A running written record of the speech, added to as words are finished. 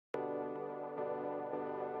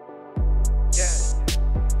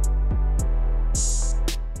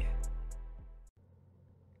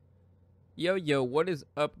Yo, what is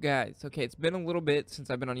up, guys? Okay, it's been a little bit since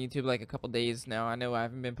I've been on YouTube, like a couple days now. I know I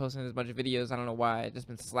haven't been posting as much videos. I don't know why. I've just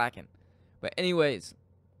been slacking. But anyways,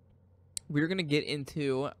 we're gonna get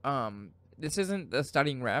into this isn't a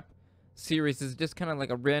studying rap series. This is just kind of like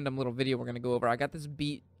a random little video we're gonna go over. I got this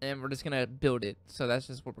beat and we're just gonna build it. So that's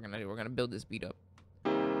just what we're gonna do. We're gonna build this beat up.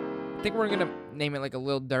 I think we're gonna name it like a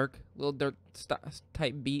Lil Durk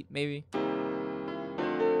type beat, maybe.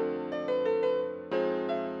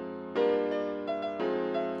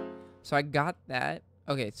 So I got that.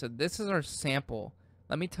 Okay, so this is our sample.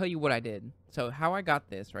 Let me tell you what I did. So how I got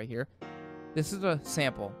this right here. This is a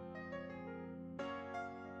sample.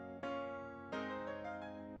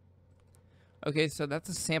 Okay, so that's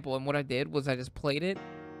a sample, and what I did was I just played it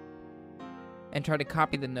and tried to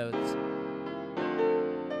copy the notes.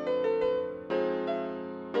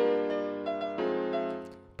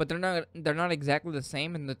 But they're not exactly the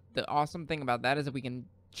same, and the awesome thing about that is that we can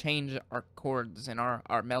change our chords and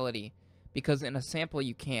our melody, because in a sample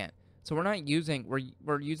you can't. So we're using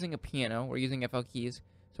a piano, we're using FL keys,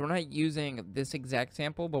 so we're not using this exact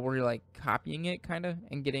sample, but we're like copying it kind of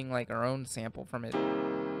and getting like our own sample from it,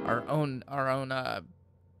 our own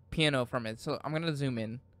piano from it. So I'm gonna zoom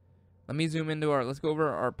in. Let me zoom into let's go over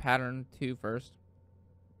our pattern 2 first.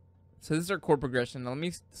 So this is our chord progression. Now let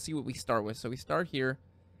me see what we start with. So we start here,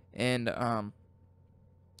 and now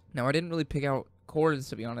I didn't really pick out chords,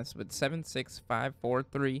 to be honest, but 7 6 5 4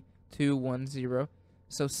 3 2 1 0.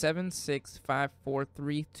 So 7 6 5 4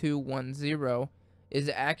 3 2 1 0 is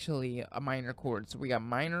actually a minor chord. So we got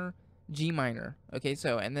minor, G minor. Okay,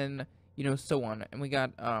 so and then so on, and we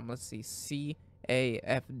got let's see, C A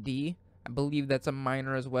F D. I believe that's a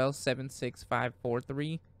minor as well. 7 6 5 4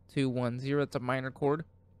 3 2 1 0. It's a minor chord.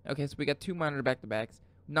 Okay, so we got 2 minor back to backs.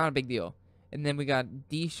 Not a big deal. And then we got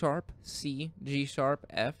D sharp, C, G sharp,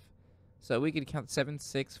 F. So we could count 7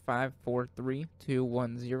 6 5 4 3 2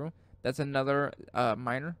 1 0. That's another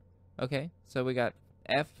minor. Okay, so we got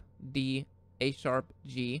F, D, A sharp,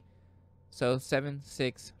 G. So 7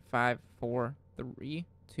 6 5 4 3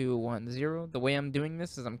 2 1 0. The way I'm doing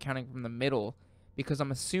this is I'm counting from the middle, because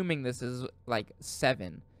I'm assuming this is like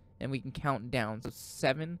 7, and we can count down. So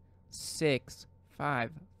 7 6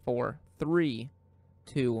 5 4 3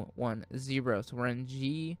 2 1 0. So we're in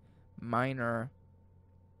G minor.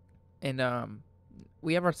 And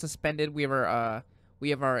we have our suspended, we have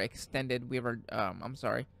our extended, we have our I'm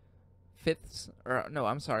sorry, fifths, or no,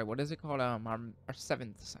 I'm sorry, what is it called? Our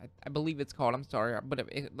sevenths, I believe it's called. I'm sorry, but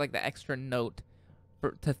like the extra note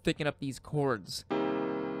to thicken up these chords. So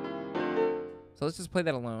let's just play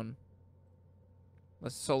that alone.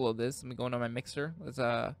 Let's solo this. Let me go into my mixer. Let's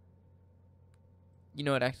you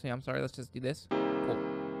know what? Actually, I'm sorry. Let's just do this. Cool.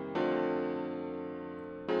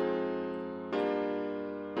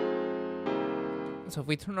 So if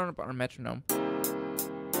we turn on our metronome,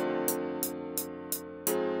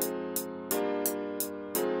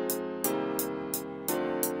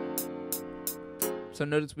 so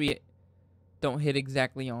notice we don't hit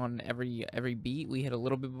exactly on every beat. We hit a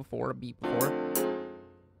little bit before, a beat before.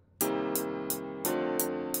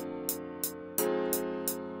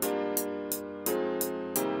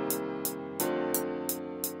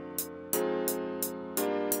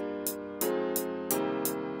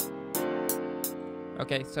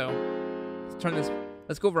 Okay, so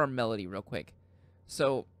let's go over our melody real quick.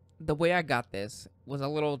 So the way I got this was a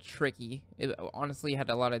little tricky. It honestly had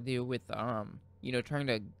a lot to do with trying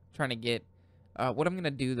to get what I'm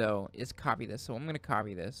gonna do though is copy this. So I'm gonna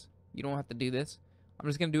copy this. You don't have to do this. I'm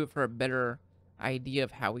just gonna do it for a better idea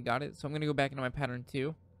of how we got it. So I'm gonna go back into my pattern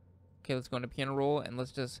 2. Okay, let's go into piano roll, and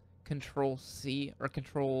let's just Control C or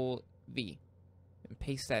Control V and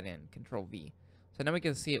paste that in. Control V. So now we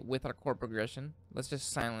can see it with our chord progression. Let's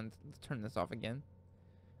just silence. Let's turn this off again.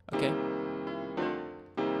 Okay.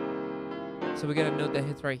 So we got a note that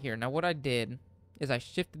hits right here. Now what I did is I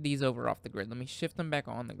shifted these over off the grid. Let me shift them back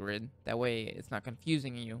on the grid. That way it's not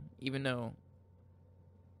confusing you, even though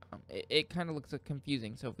it kind of looks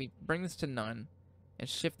confusing. So if we bring this to none and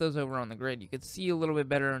shift those over on the grid, you can see a little bit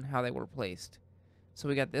better on how they were placed. So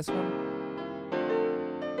we got this one.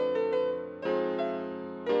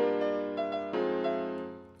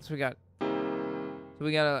 So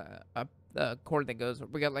we got a chord that goes.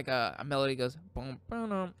 We got like a melody goes boom boom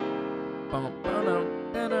boom boom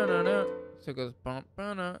boom da da da da. So it goes boom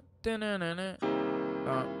boom da da da da da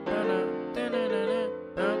boom boom da da da da.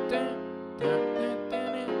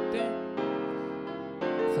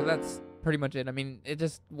 So that's pretty much it. I mean, it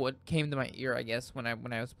just what came to my ear, I guess, when I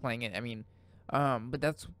was playing it. I mean, but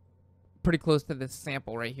that's pretty close to this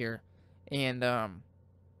sample right here, and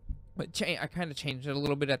but I kind of changed it a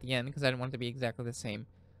little bit at the end because I didn't want it to be exactly the same.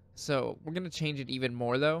 So we're gonna change it even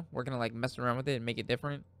more though. We're gonna like mess around with it and make it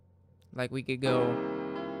different. Like we could go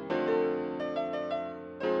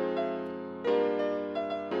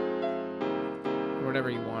whatever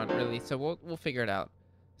you want really. So we'll figure it out.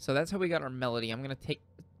 So that's how we got our melody. I'm gonna take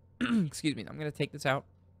excuse me, I'm gonna take this out.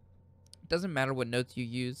 It doesn't matter what notes you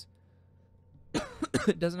use.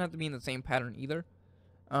 It doesn't have to be in the same pattern either.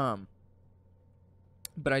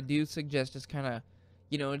 But I do suggest just kind of,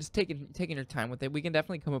 just taking your time with it. We can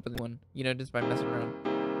definitely come up with one, just by messing around.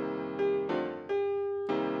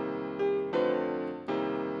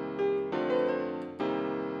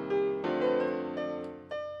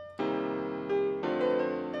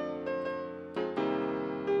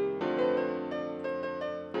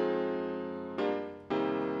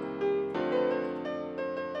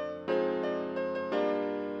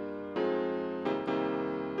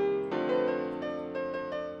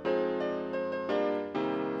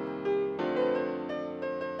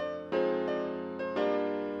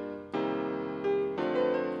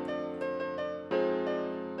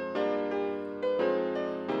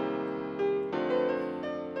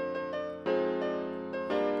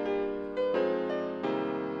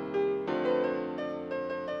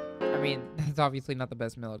 I mean, that's obviously not the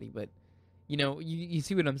best melody, but you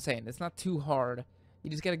see what I'm saying. It's not too hard. You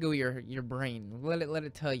just gotta go your brain. Let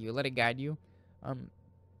it tell you. Let it guide you.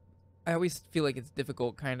 I always feel like it's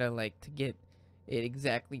difficult, kind of like to get it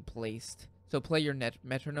exactly placed. So play your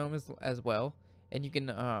metronome as well, and you can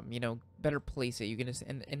better place it. You can just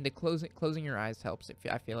and the closing your eyes helps.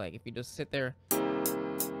 I feel like if you just sit there.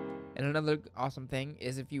 And another awesome thing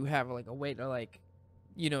is if you have like a way to like,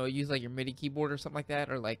 use like your MIDI keyboard or something like that,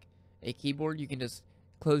 or like a keyboard, you can just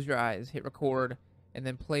close your eyes, hit record, and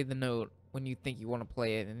then play the note when you think you want to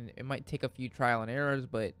play it. And it might take a few trial and errors,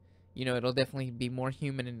 but it'll definitely be more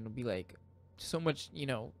human, and it'll be like so much,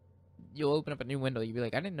 you'll open up a new window, you'll be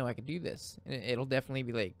like, I didn't know I could do this, and it'll definitely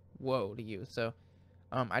be like whoa to you. So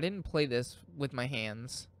I didn't play this with my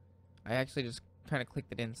hands. I actually just kind of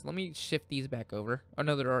clicked it in. So let me shift these back over. Oh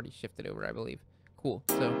no, they're already shifted over, I believe. Cool.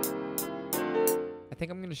 So I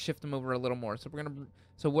think I'm gonna shift them over a little more. So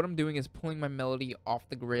what I'm doing is pulling my melody off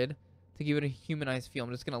the grid to give it a humanized feel.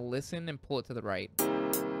 I'm just gonna listen and pull it to the right.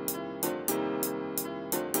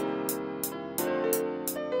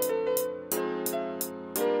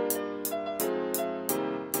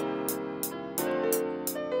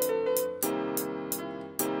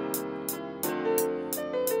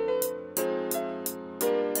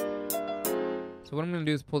 So what I'm going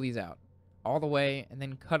to do is pull these out all the way and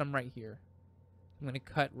then cut them right here. I'm going to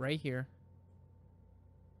cut right here.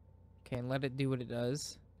 Okay, and let it do what it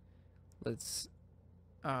does. Let's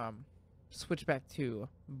switch back to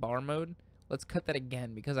bar mode. Let's cut that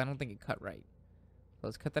again because I don't think it cut right.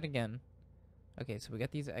 Let's cut that again. Okay, so we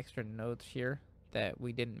got these extra notes here that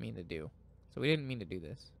we didn't mean to do. So we didn't mean to do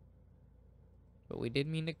this. But we did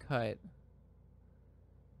mean to cut.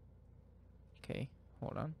 Okay,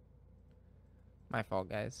 hold on. My fault,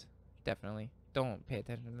 guys. Definitely. Don't pay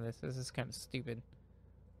attention to this. This is kind of stupid.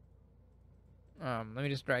 Let me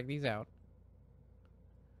just drag these out.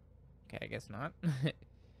 Okay, I guess not.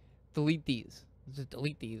 Delete these. Let's just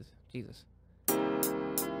delete these. Jesus.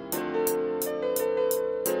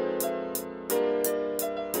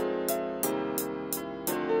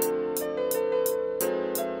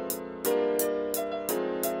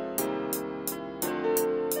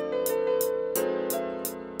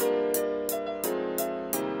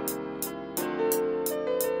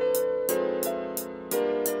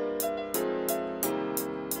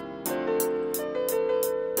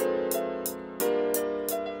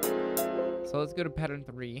 So let's go to pattern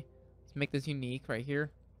 3. Let's make this unique right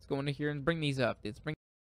here. Let's go into here and bring these up. Let's bring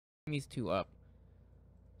these two up.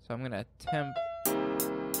 So I'm going to temp.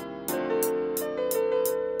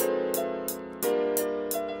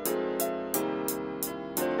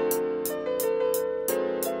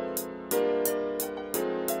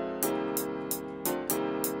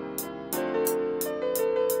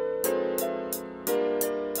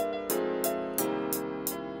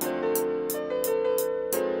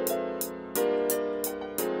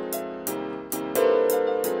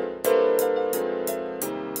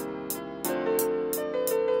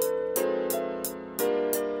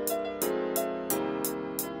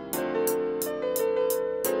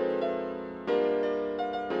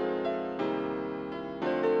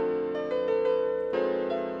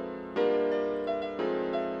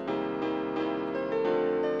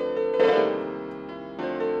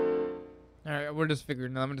 Alright, we're just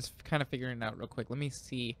figuring. I'm just kind of figuring it out real quick. Let me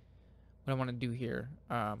see what I want to do here.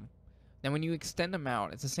 Now when you extend them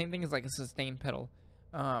out, it's the same thing as like a sustain pedal.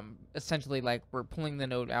 Essentially, like we're pulling the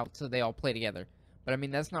note out so they all play together. But I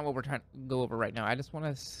mean, that's not what we're trying to go over right now. I just want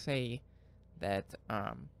to say that,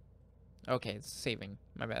 okay, it's saving.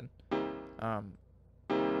 My bad.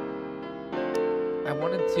 I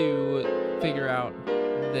wanted to figure out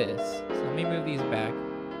this. So let me move these back.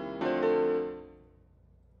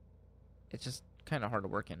 It's just kind of hard to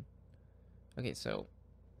work in. Okay, so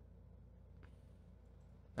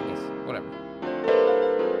I guess whatever.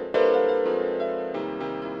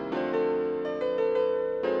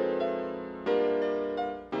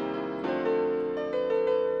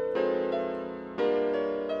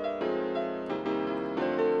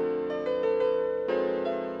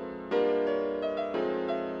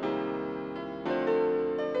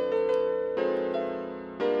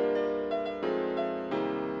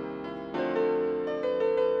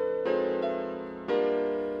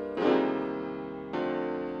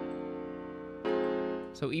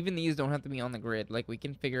 So even these don't have to be on the grid. Like, we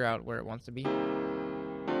can figure out where it wants to be. But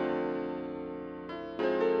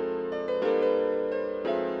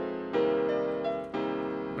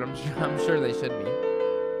I'm sure they should be.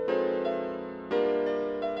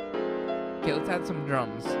 Okay, let's add some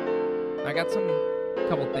drums. I got some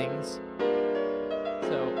couple things.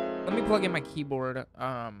 So let me plug in my keyboard.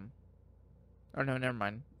 Or no, never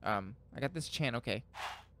mind. I got this chant. Okay,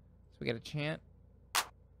 so we got a chant,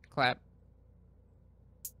 clap,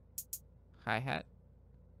 hi-hat,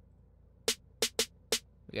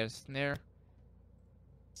 we got a snare,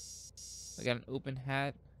 we got an open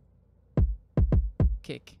hat,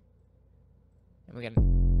 kick, and we got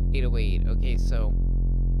an 808. Okay, so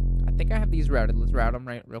I think I have these routed. Let's route them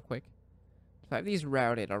right real quick. So I have these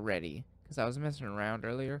routed already because I was messing around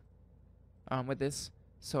earlier with this.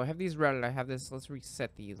 So I have these routed. I have this. Let's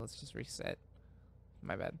reset these. Let's just reset.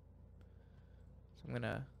 My bad. So I'm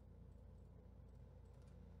gonna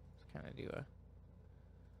kind of do a.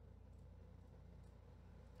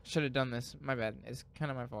 Should have done this. My bad. It's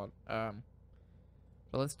kind of my fault. But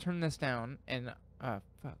let's turn this down and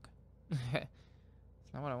fuck.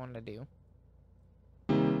 It's not what I wanted to do.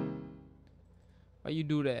 Why you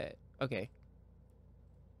do that? Okay.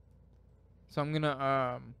 So I'm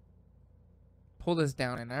gonna pull this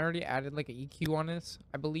down, and I already added like an EQ on this,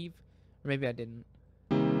 I believe, or maybe I didn't.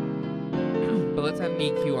 But let's add an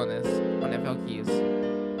EQ on this on FL keys.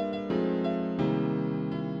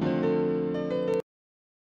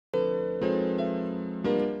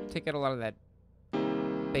 Take out a lot of that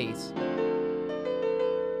bass.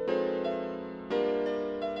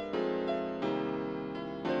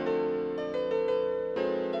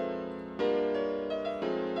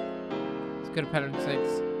 Let's go to pattern 6.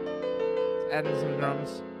 Let's add in some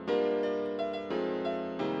drums.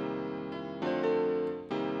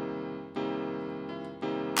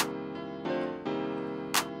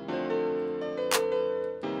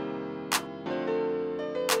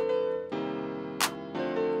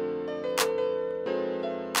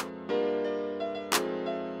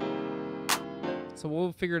 So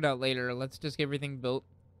we'll figure it out later. Let's just get everything built,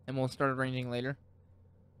 and we'll start arranging later.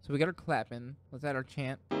 So we got our clap in. Let's add our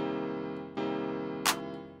chant.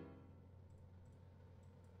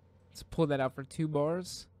 Let's pull that out for 2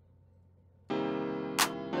 bars.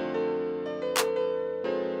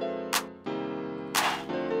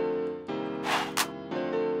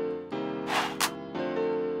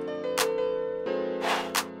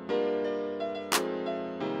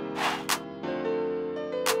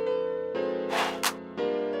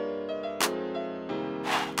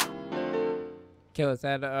 Okay, let's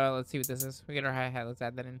add, let's see what this is. We got our hi-hat, let's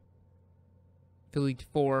add that in. Fill each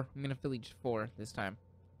 4. I'm gonna fill each 4 this time.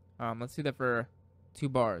 Let's do that for 2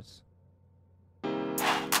 bars.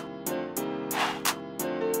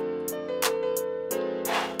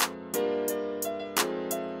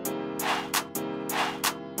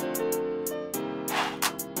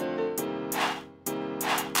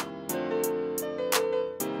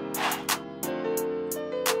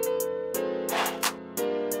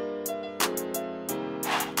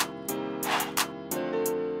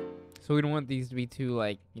 So we don't want these to be too,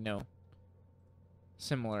 like, you know,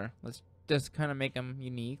 similar. Let's just kind of make them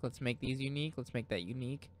unique. Let's make these unique. Let's make that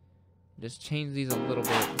unique. Just change these a little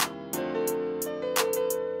bit.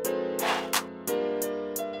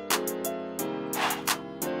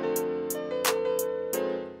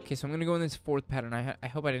 Okay, so I'm going to go in this 4th pattern. I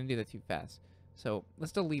hope I didn't do that too fast. So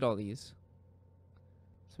let's delete all these.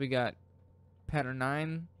 So we got pattern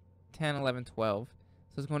 9, 10, 11, 12.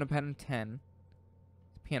 So let's go into pattern 10.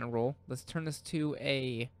 Piano roll. Let's turn this to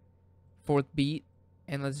a 4th beat,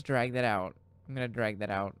 and let's drag that out. I'm gonna drag that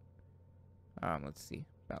out. Let's see,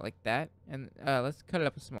 about like that, and let's cut it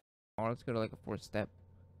up a small. Let's go to like a 4th step.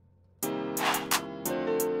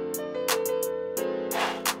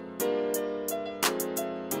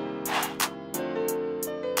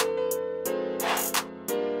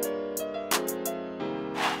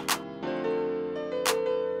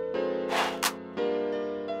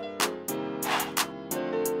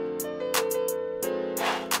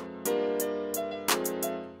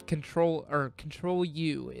 Control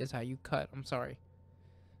U is how you cut. I'm sorry.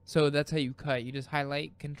 So that's how you cut. You just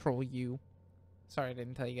highlight Control U. Sorry, I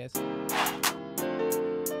didn't tell you guys.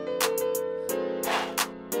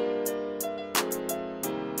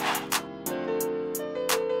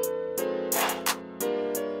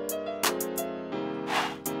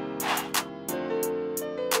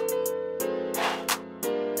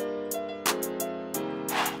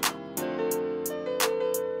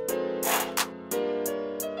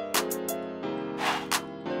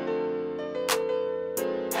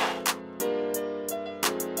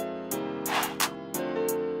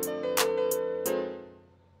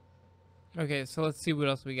 Okay, so let's see what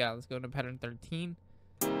else we got. Let's go into pattern 13.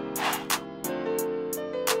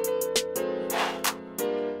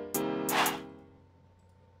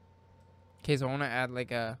 Okay, so I want to add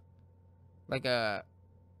like a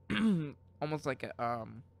almost like a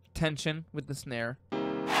tension with the snare.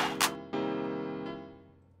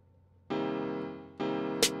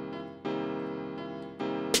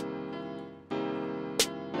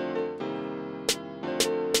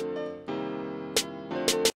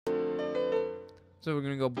 So we're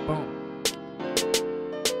gonna go boom.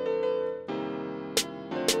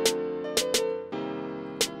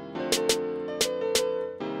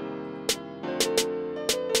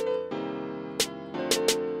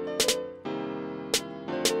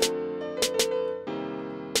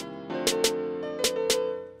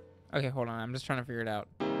 Okay, hold on. I'm just trying to figure it out.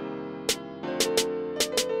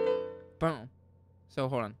 Boom. So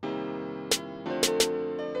hold on.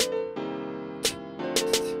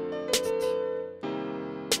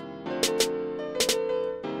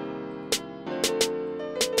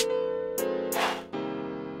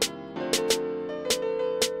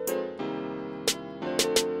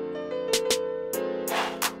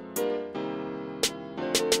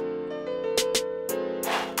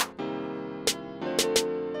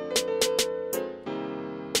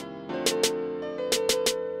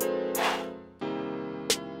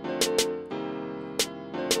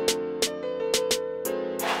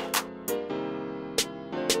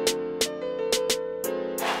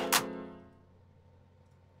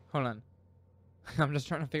 Hold on. I'm just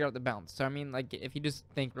trying to figure out the bounce. So I mean, like, if you just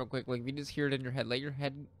think real quick, like, if you just hear it in your head, let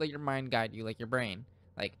your mind guide you, like your brain.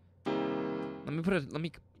 Like, let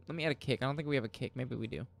me add a kick. I don't think we have a kick. Maybe we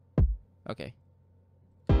do. Okay.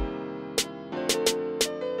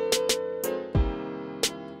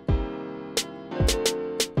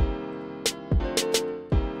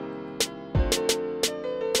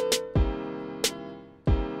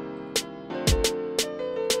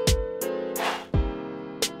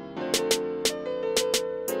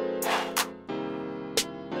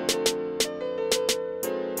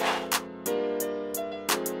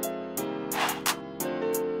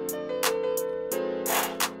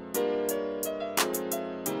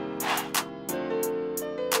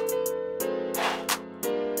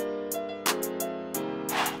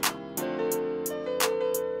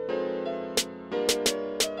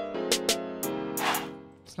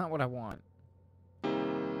 It's not what I want.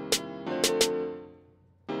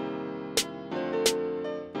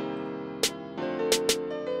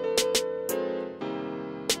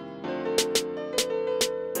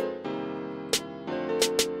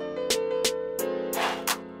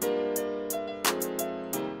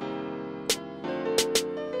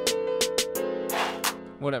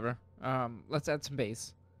 Whatever. Let's add some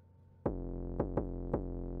bass.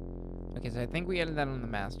 Okay, so I think we added that on the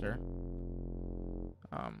master.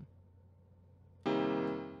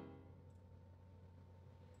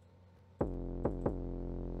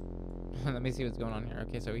 Let me see what's going on here.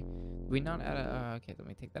 Okay, so we not add a, okay, let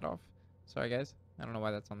me take that off. Sorry guys, I don't know why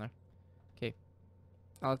that's on there. Okay,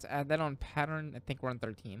 let's add that on pattern. I think we're on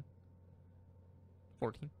 13.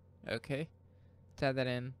 14. Okay, let's add that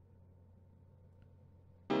in.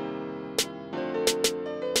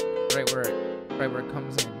 Right where it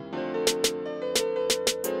comes in.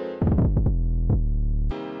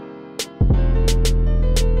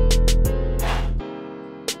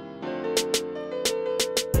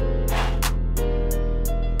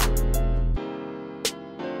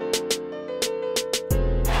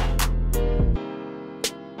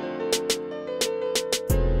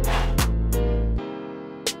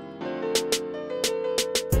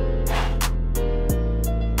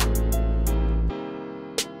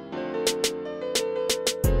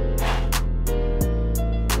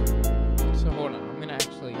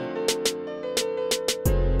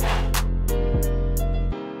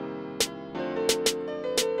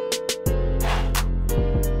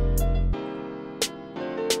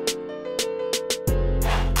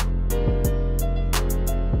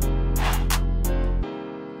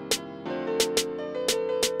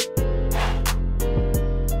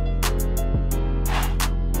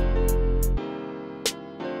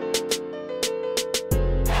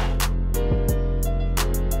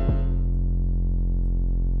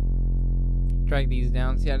 drag these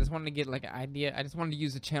down. See, I just wanted to get like an idea. I just wanted to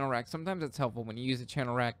use a channel rack. Sometimes it's helpful when you use a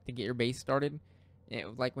channel rack to get your bass started.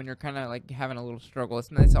 Like when you're kind of like having a little struggle.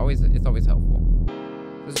 It's always helpful.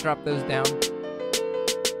 Let's drop those down.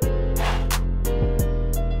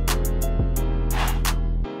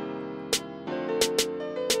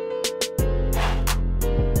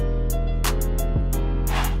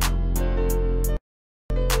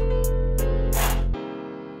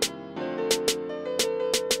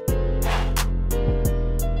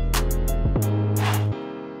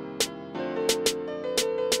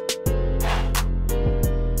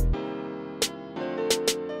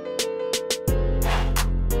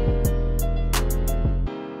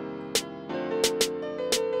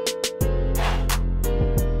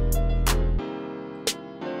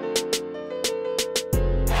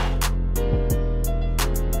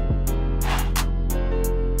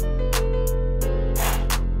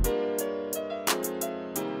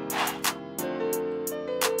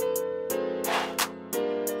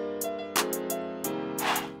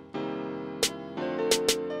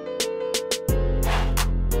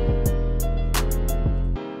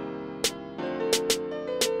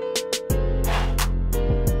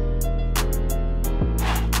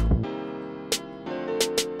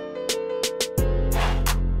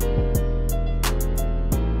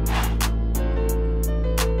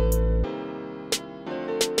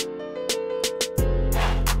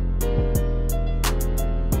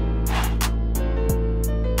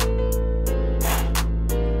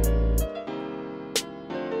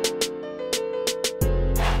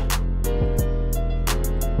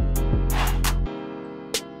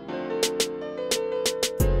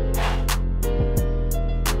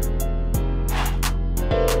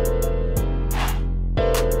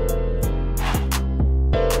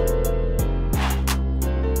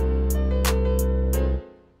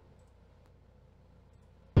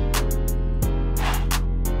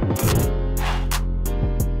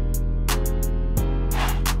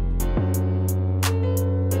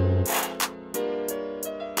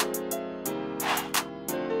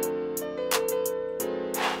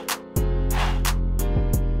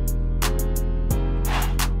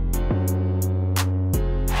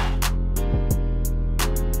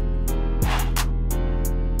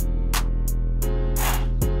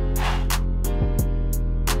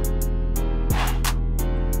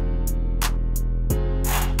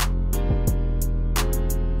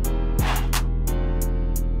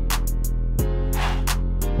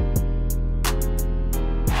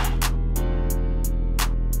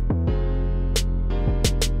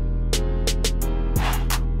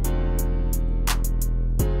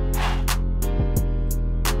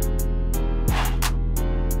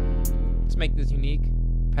 Make this unique,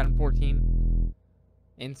 pattern 14,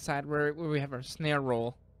 inside where we have our snare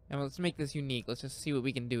roll, and let's make this unique. Let's just see what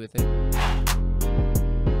we can do with it.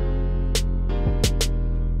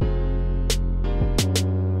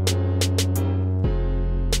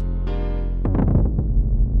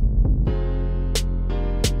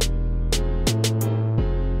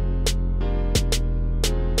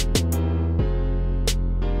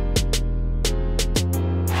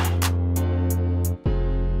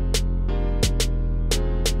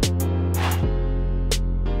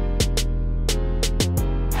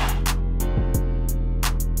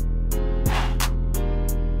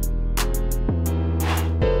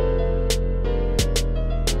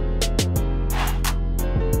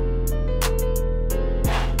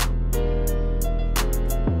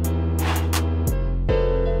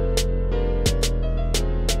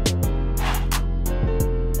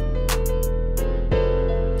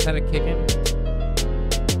 Is that a kicking?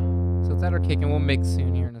 So it's at our kicking. We'll mix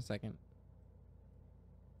soon here in a second.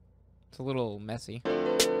 It's a little messy.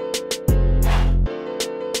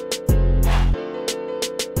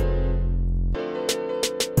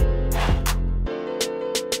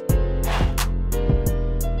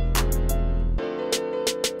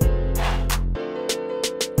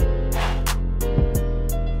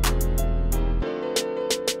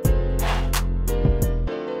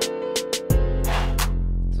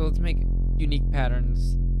 So let's make unique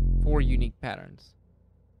patterns, 4 unique patterns.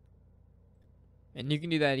 And you can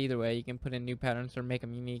do that either way. You can put in new patterns or make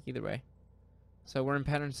them unique either way. So we're in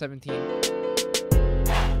pattern 17.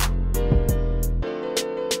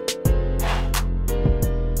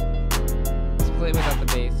 Let's play without the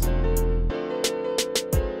bass.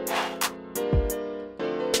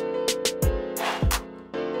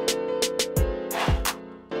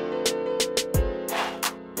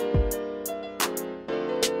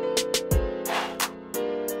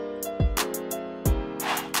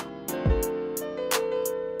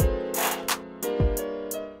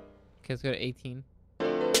 Okay, let's go to 18.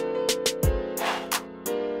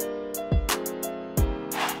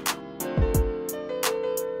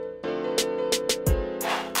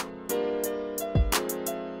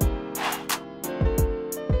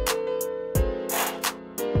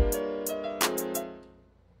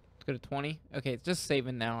 20. Okay, it's just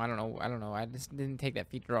saving now. I don't know. I just didn't take that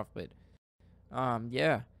feature off, but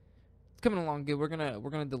yeah, it's coming along good. We're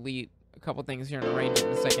gonna delete a couple things here and arrange it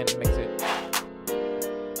in a second and mix it.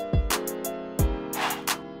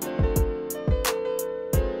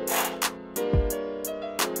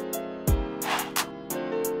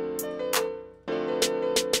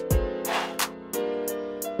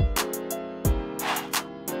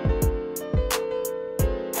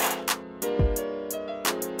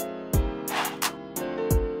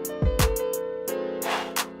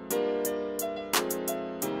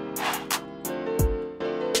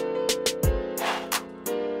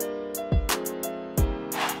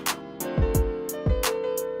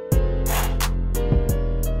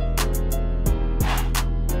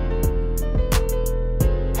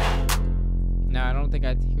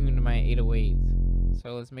 I tuned my 808s,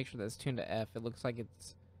 so let's make sure that's tuned to F. It looks like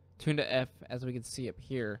it's tuned to F, as we can see up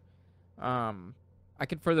here. I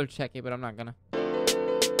could further check it, but I'm not gonna. So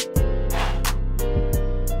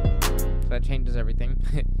that changes everything.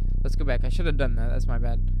 Let's go back. I should have done that. That's my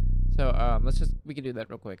bad. So we can do that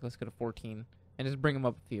real quick. Let's go to 14 and just bring them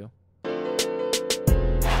up a few.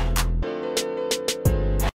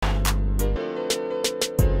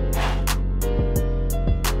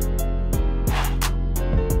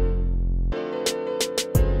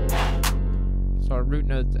 Root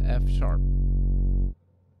node to F sharp.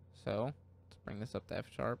 So let's bring this up to F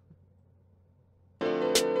sharp.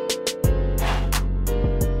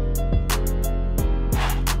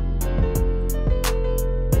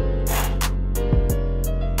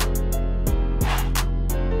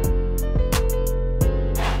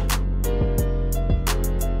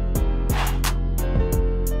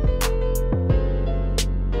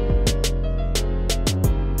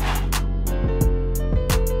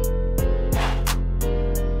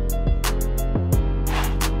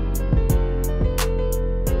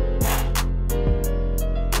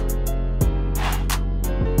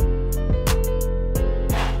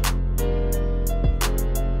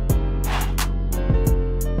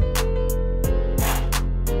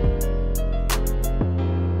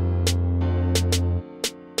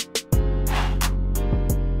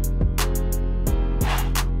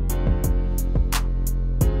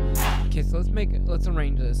 Let's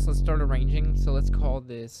arrange this. Let's start arranging. So let's call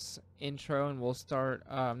this intro, and we'll start.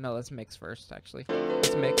 No, let's mix first. Actually,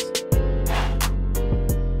 let's mix.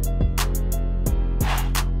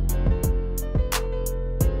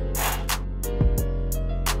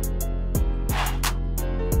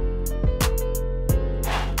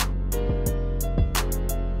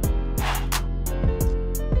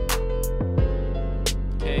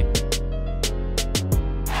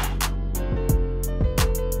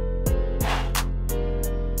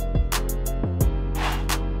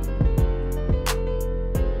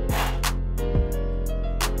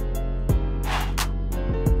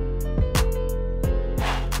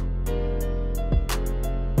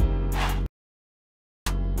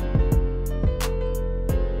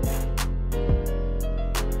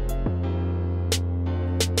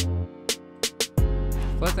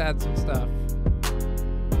 Let's add some stuff.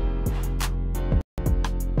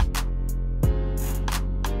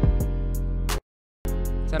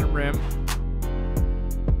 Let's add a rim.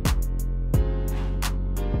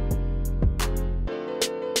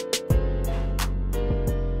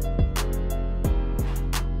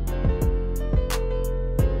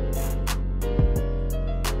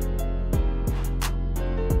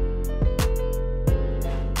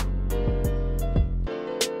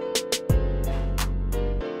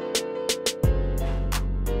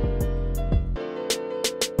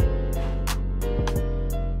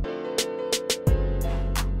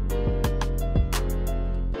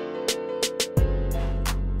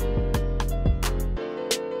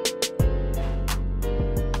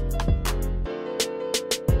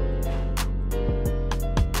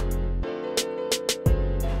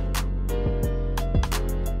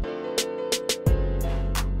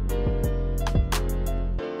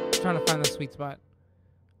 Trying to find the sweet spot.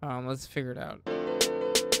 Let's figure it out.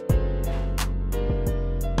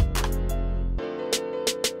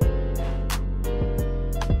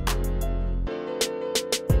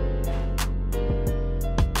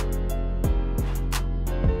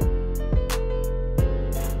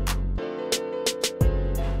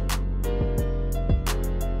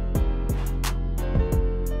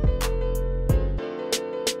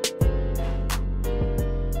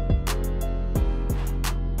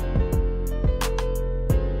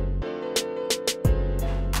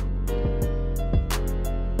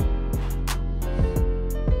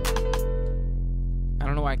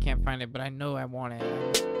 I can't find it, but I know I want it.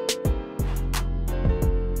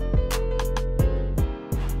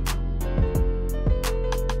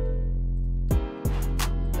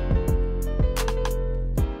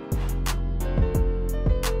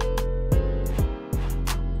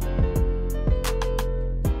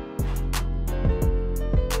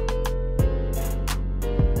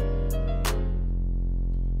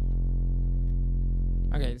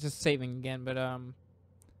 saving again, but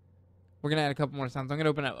we're gonna add a couple more sounds. I'm gonna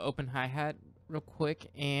open up open hi-hat real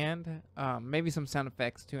quick, and maybe some sound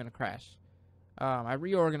effects too, and a crash. I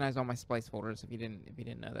reorganized all my splice folders. If you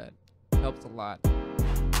didn't know that, it helps a lot.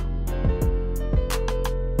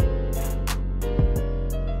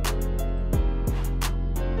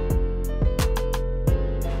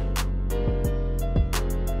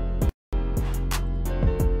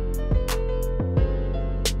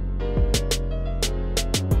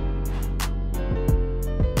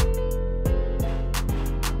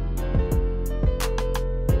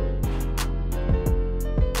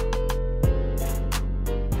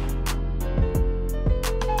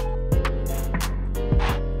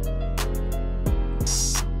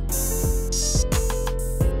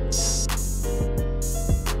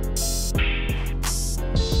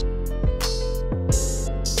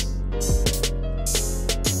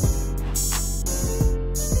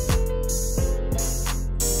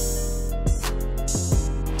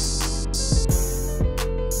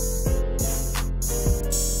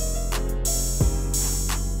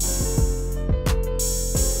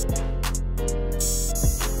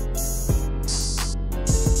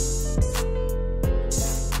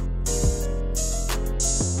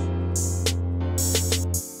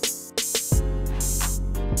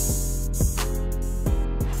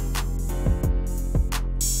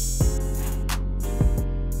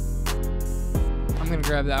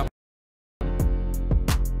 Grab that one.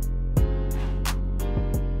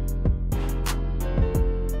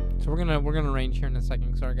 So we're gonna range here in a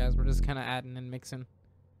second. Sorry guys, we're just kind of adding and mixing.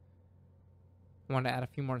 I wanted to add a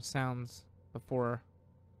few more sounds before.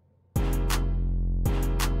 So I'm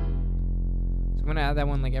gonna add that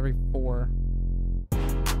one like every 4.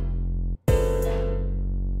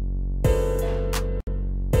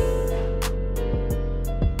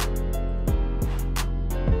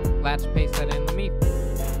 Latch paste that in. Let me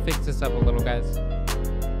fix this up a little, guys,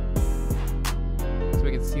 so we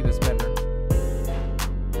can see this better.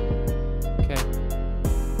 Okay.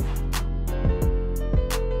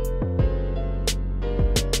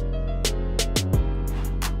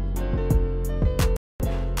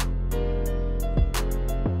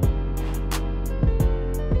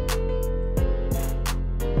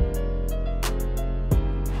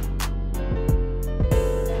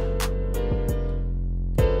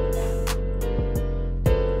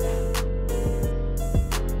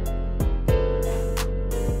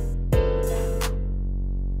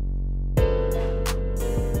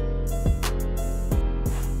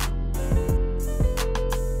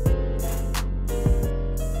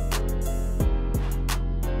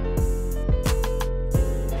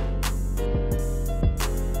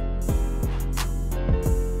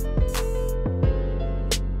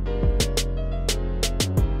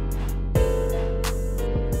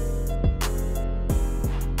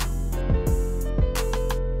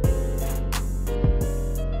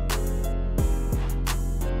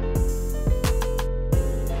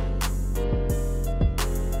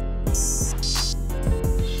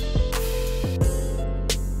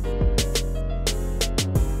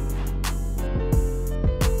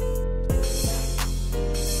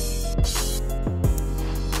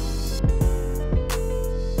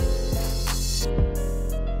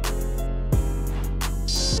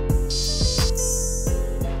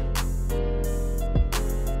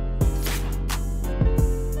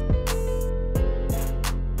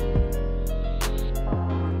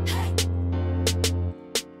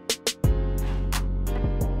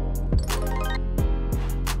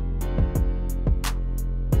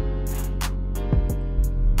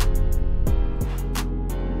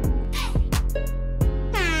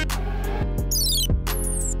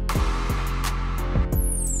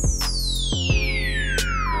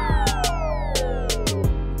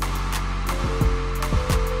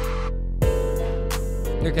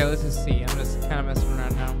 Okay, let's just see. I'm just kind of messing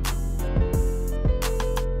around now.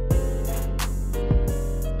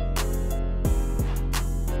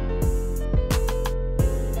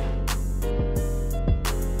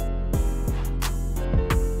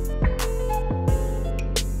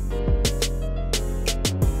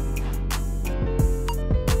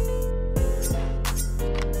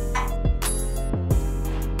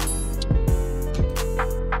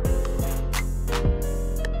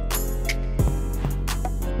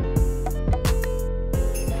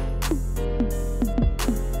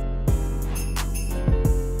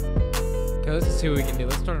 Let's see what we can do.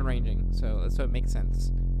 Let's start arranging so it makes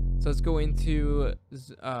sense. So let's go into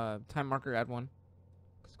time marker, add one.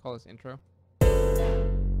 Let's call this intro.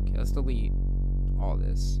 Okay, let's delete all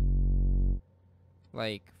this.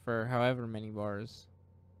 Like for however many bars.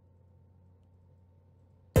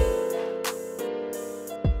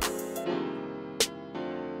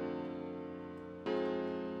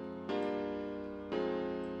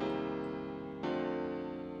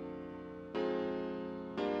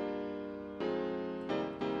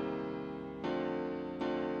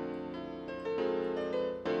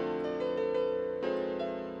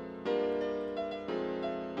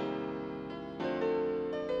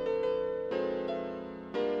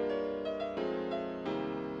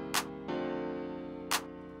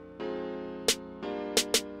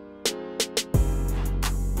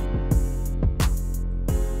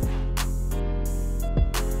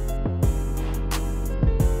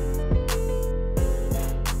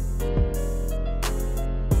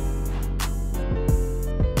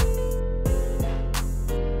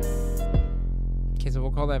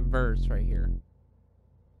 that verse right here.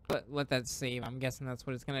 Let that save. I'm guessing that's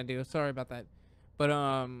what it's gonna do. Sorry about that. But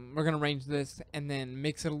we're gonna arrange this and then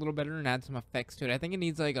mix it a little better and add some effects to it. I think it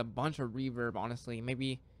needs like a bunch of reverb, honestly.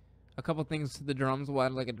 Maybe a couple things to the drums. We'll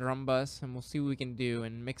add like a drum bus and we'll see what we can do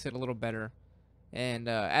and mix it a little better. And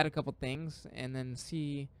add a couple things and then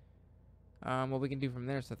see what we can do from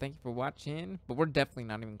there. So thank you for watching. But we're definitely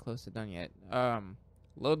not even close to done yet.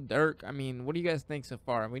 Lil Durk, I mean, what do you guys think so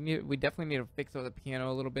far? We definitely need to fix up the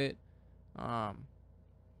piano a little bit. A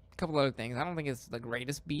couple other things. I don't think it's the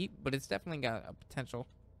greatest beat, but it's definitely got a potential.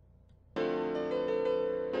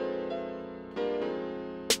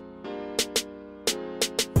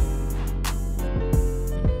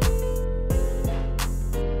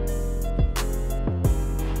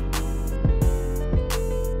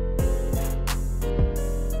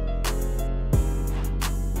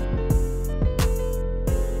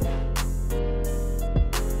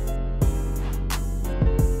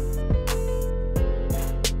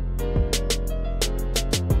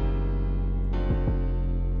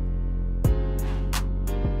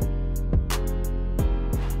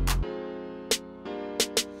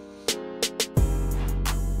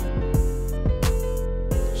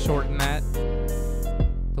 Shorten that.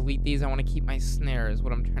 Delete these. I want to keep my snare is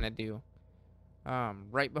what I'm trying to do.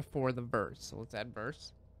 Right before the verse. So let's add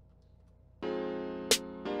verse. Then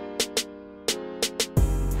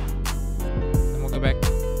we'll go back.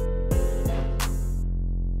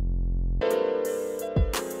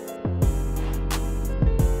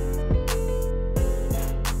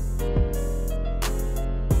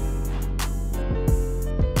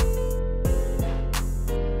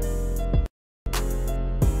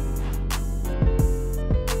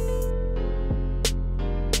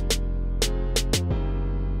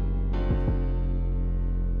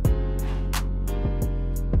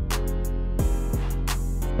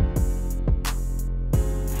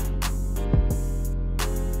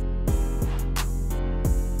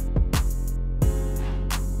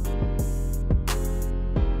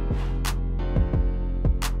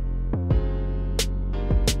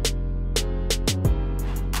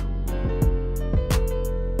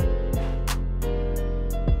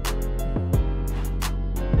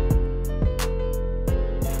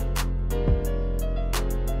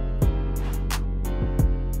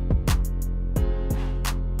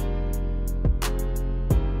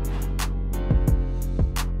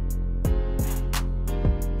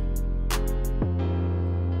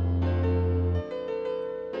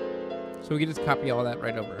 So we can just copy all that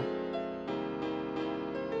right over.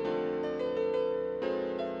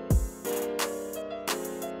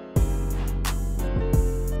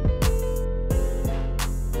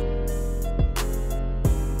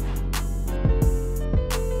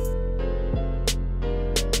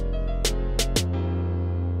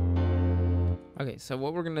 Okay, so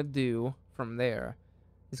what we're gonna do from there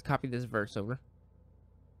is copy this verse over.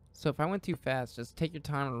 So if I went too fast, just take your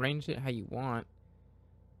time, arrange it how you want.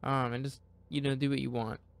 And just, do what you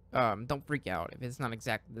want. Don't freak out if it's not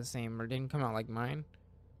exactly the same or didn't come out like mine.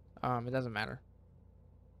 It doesn't matter.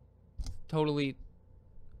 Totally,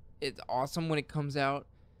 it's awesome when it comes out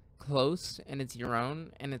close and it's your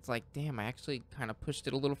own, and it's like, damn, I actually kind of pushed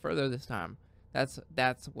it a little further this time. That's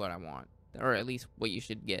what I want, or at least what you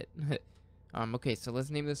should get. Okay, so let's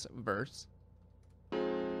name this verse.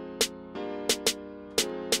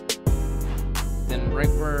 Then right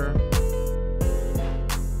where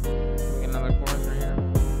another chorus right here.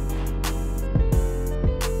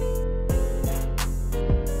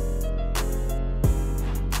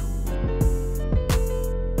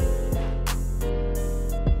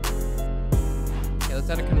 Okay, let's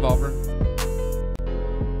add a convolver.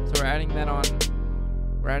 So we're adding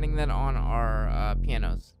that on our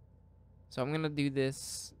pianos. So I'm gonna do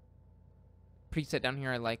this preset down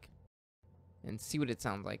here I like and see what it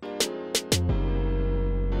sounds like.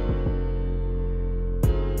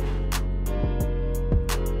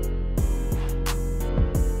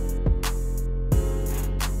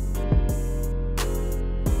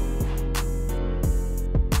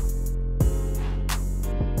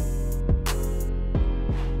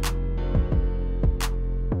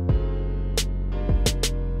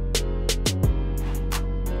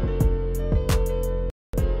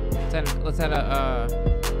 Let's add a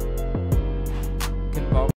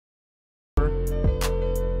convolver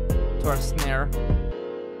to our snare.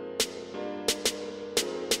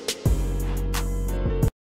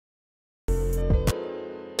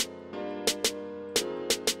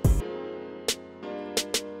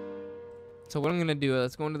 So what I'm gonna do,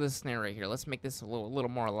 let's go into the snare right here. Let's make this a little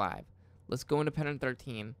more alive. Let's go into pattern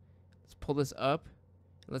 13. Let's pull this up.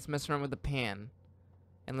 Let's mess around with the pan,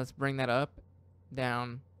 and let's bring that up,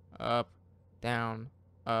 down, up, down,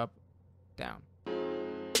 up, down.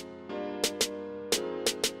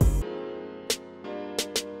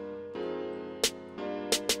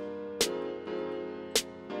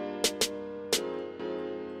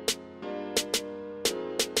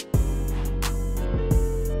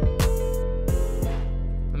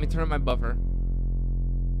 Let me turn up my buffer.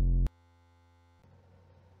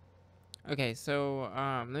 Okay, so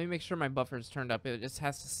let me make sure my buffer is turned up. It just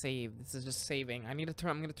has to save. This is just saving. I'm gonna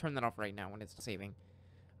turn that off right now when it's saving.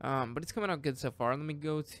 But it's coming out good so far. Let me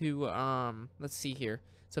go to let's see here.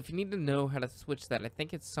 So if you need to know how to switch that, I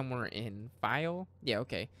think it's somewhere in file. Yeah,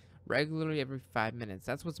 okay. Regularly every 5 minutes.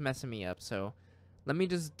 That's what's messing me up. So let me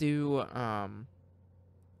just do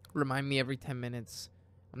remind me every 10 minutes.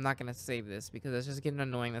 I'm not gonna save this because it's just getting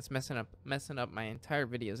annoying. That's messing up my entire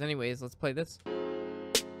videos. Anyways, let's play this.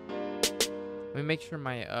 Let me make sure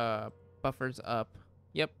my buffer's up.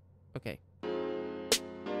 Yep. Okay.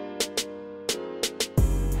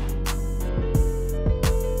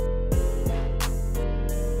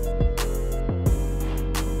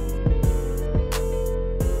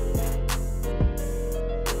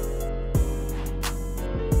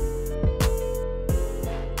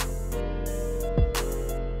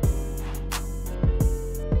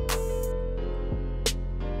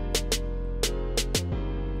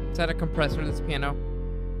 Is that a compressor, this piano?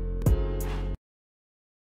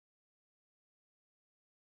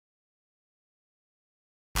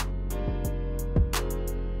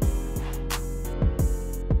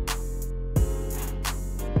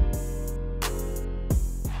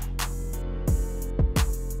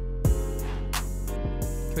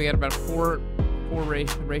 Okay, we got about four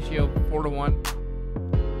ratio 4 to 1.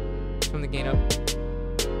 Turn the gain up.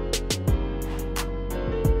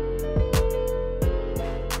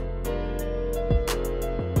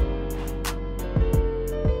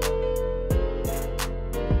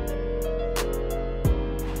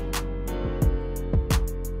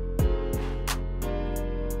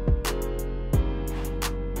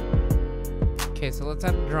 Okay, so let's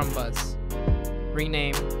add a drum bus.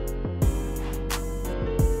 Rename. So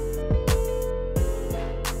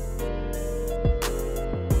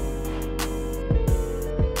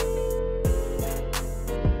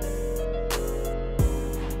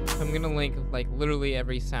I'm gonna link like literally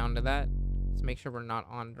every sound to that. Let's make sure we're not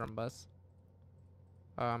on drum bus.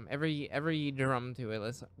 Every drum to it.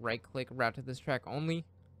 Let's right click, route to this track only.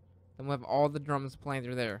 Then we'll have all the drums playing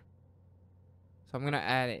through there. So I'm gonna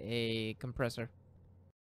add a compressor.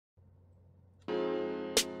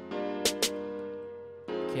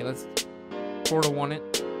 Okay, let's 4 to 1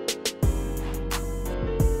 it.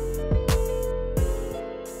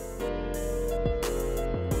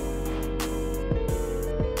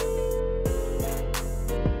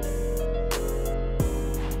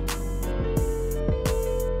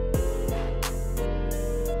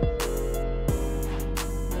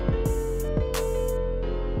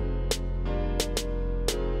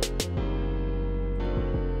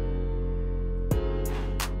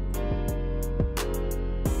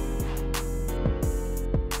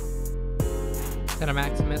 Set a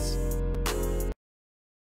Maximus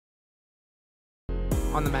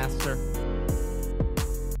on the master.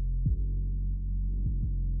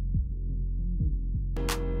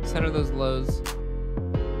 Center those lows.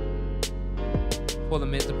 Pull the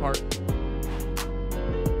mids apart.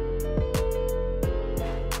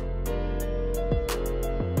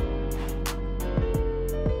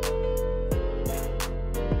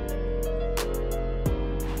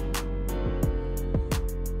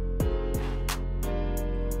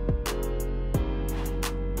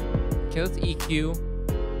 Okay, let's EQ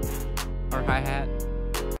our hi-hat.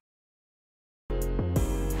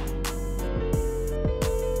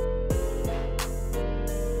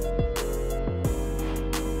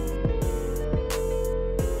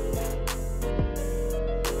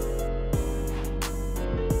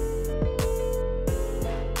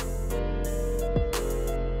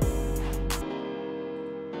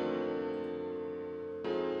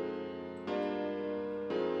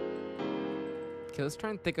 Okay, let's try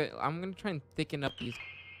and I'm gonna try and thicken up these.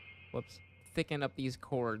 Whoops, thicken up these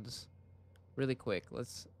chords, really quick.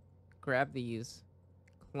 Let's grab these,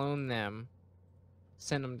 clone them,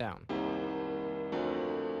 send them down.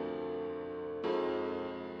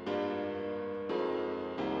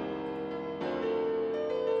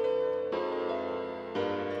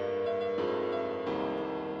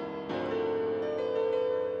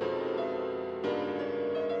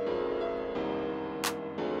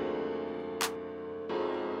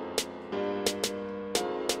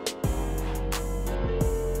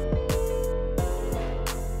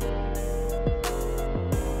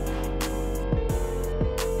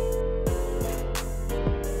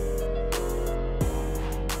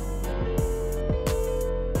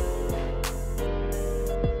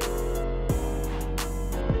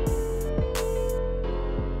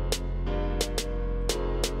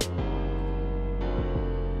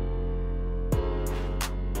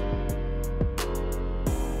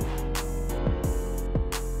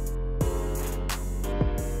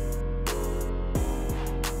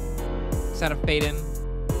 Set a fade in.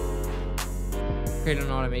 Create an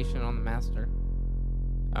automation on the master.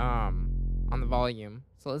 On the volume.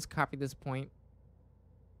 So let's copy this point.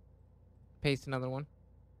 Paste another one.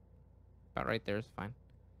 About right there is fine.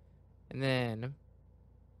 And then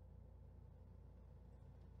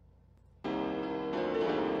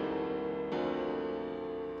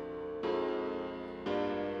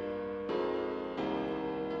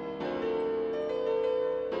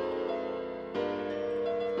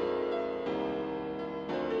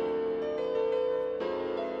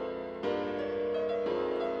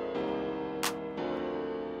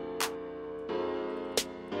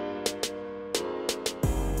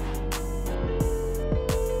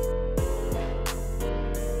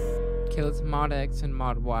okay, let's mod X and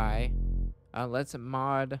mod Y. Let's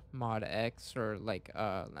mod X, or like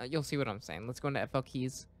you'll see what I'm saying. Let's go into FL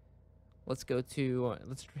keys. Let's go to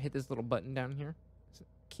let's hit this little button down here.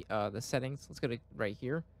 The settings. Let's go to right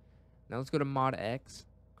here. Now let's go to mod X,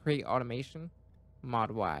 create automation.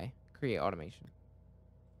 Mod Y, create automation.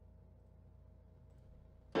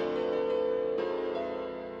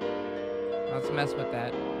 Let's mess with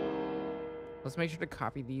that. Let's make sure to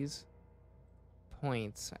copy these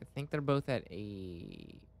points. I think they're both at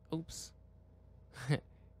a... Oops.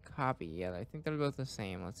 Copy. Yeah, I think they're both the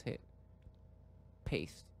same. Let's hit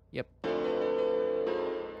paste. Yep.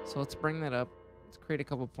 So let's bring that up. Let's create a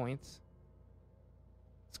couple points.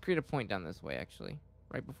 Let's create a point down this way, actually.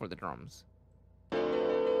 Right before the drums.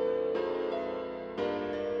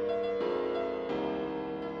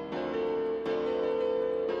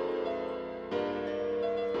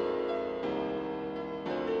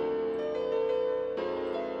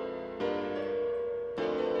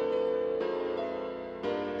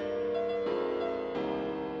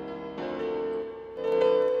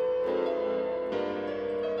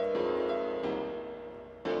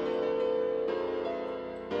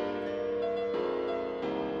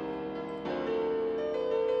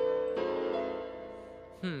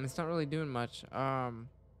 It's not really doing much. So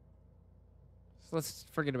let's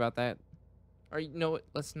forget about that. Or you know what?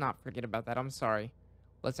 Let's not forget about that. I'm sorry.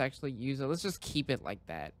 Let's actually use it. Let's just keep it like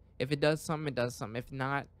that. If it does something, it does something. If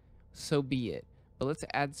not, so be it. But let's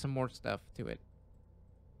add some more stuff to it.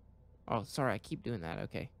 Oh, sorry. I keep doing that.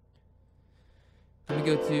 Okay. Let me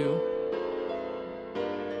go to...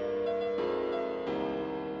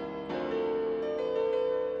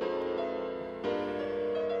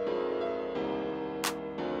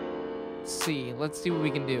 Let's see what we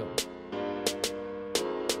can do.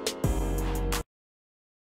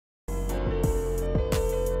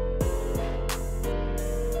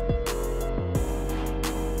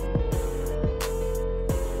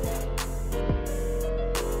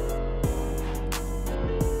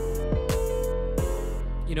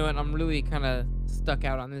 You know what? I'm really kind of stuck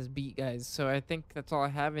out on this beat, guys. So I think that's all I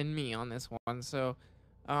have in me on this one. So,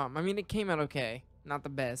 I mean, it came out okay. Not the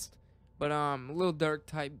best. But a little Durk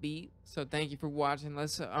type beat. So thank you for watching.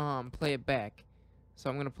 Let's play it back.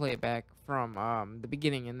 So I'm gonna play it back from the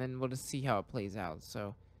beginning, and then we'll just see how it plays out.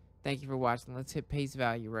 So thank you for watching. Let's hit paste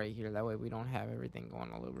value right here. That way we don't have everything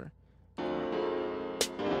going all over.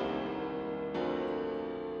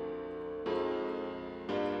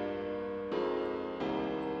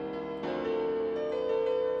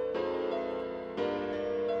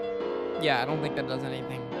 Yeah, I don't think that does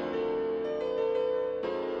anything.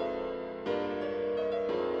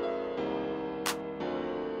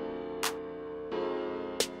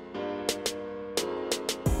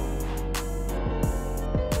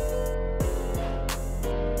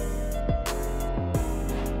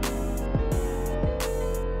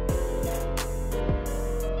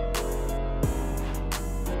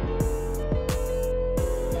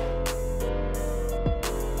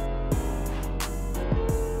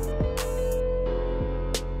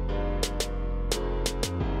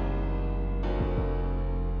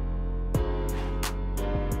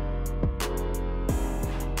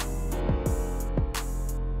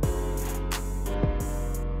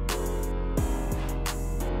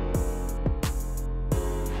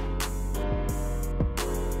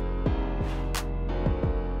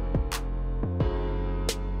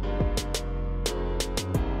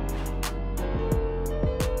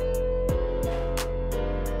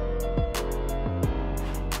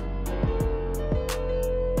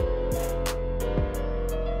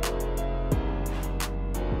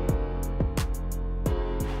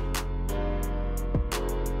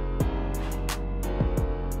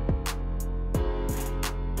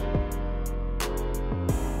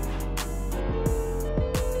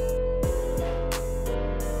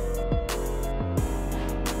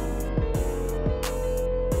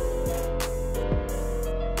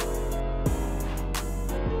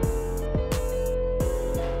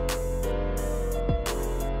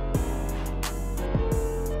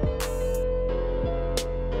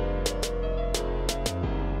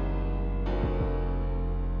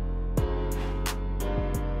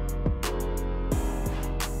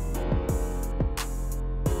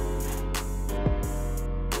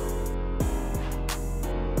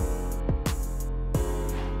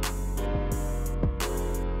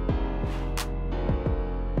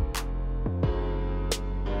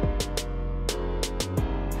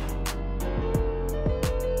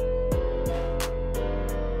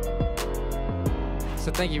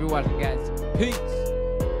 So thank you for watching, guys. Peace.